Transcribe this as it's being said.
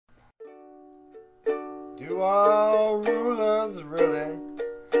Do our rulers really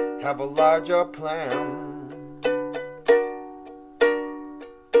have a larger plan?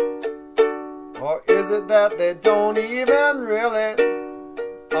 Or is it that they don't even really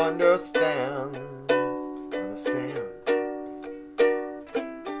understand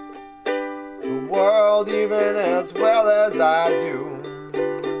the world even as well as I do?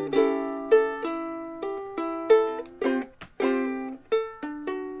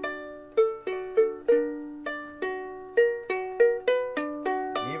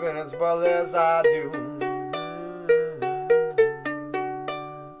 Even as well as I do.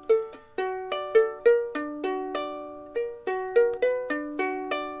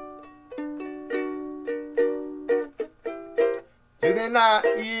 Do they not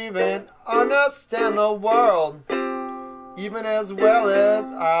even understand the world even as well as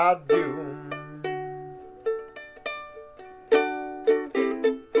I do?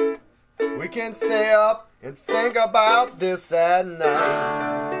 We can stay up and think about this at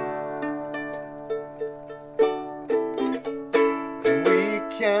night. And we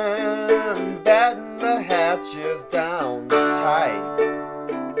can batten the hatches down tight.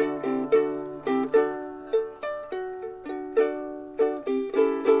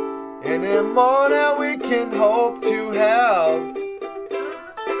 And in the morning we can hope to have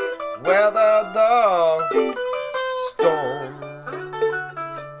weather the storm.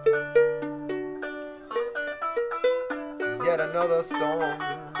 Yet another storm.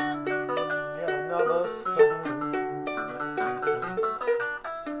 Yet another storm.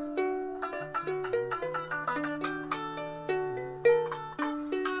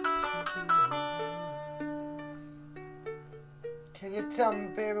 Can you tell me,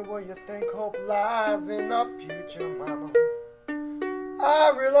 baby, where you think hope lies in the future, mama?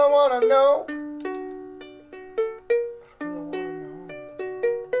 I really wanna know. I really wanna know.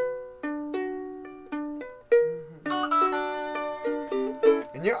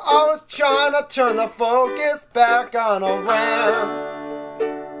 And you're always trying to turn the focus back on a rant.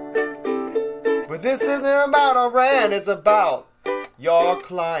 But this isn't about a rant, it's about your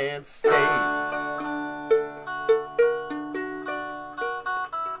client's state.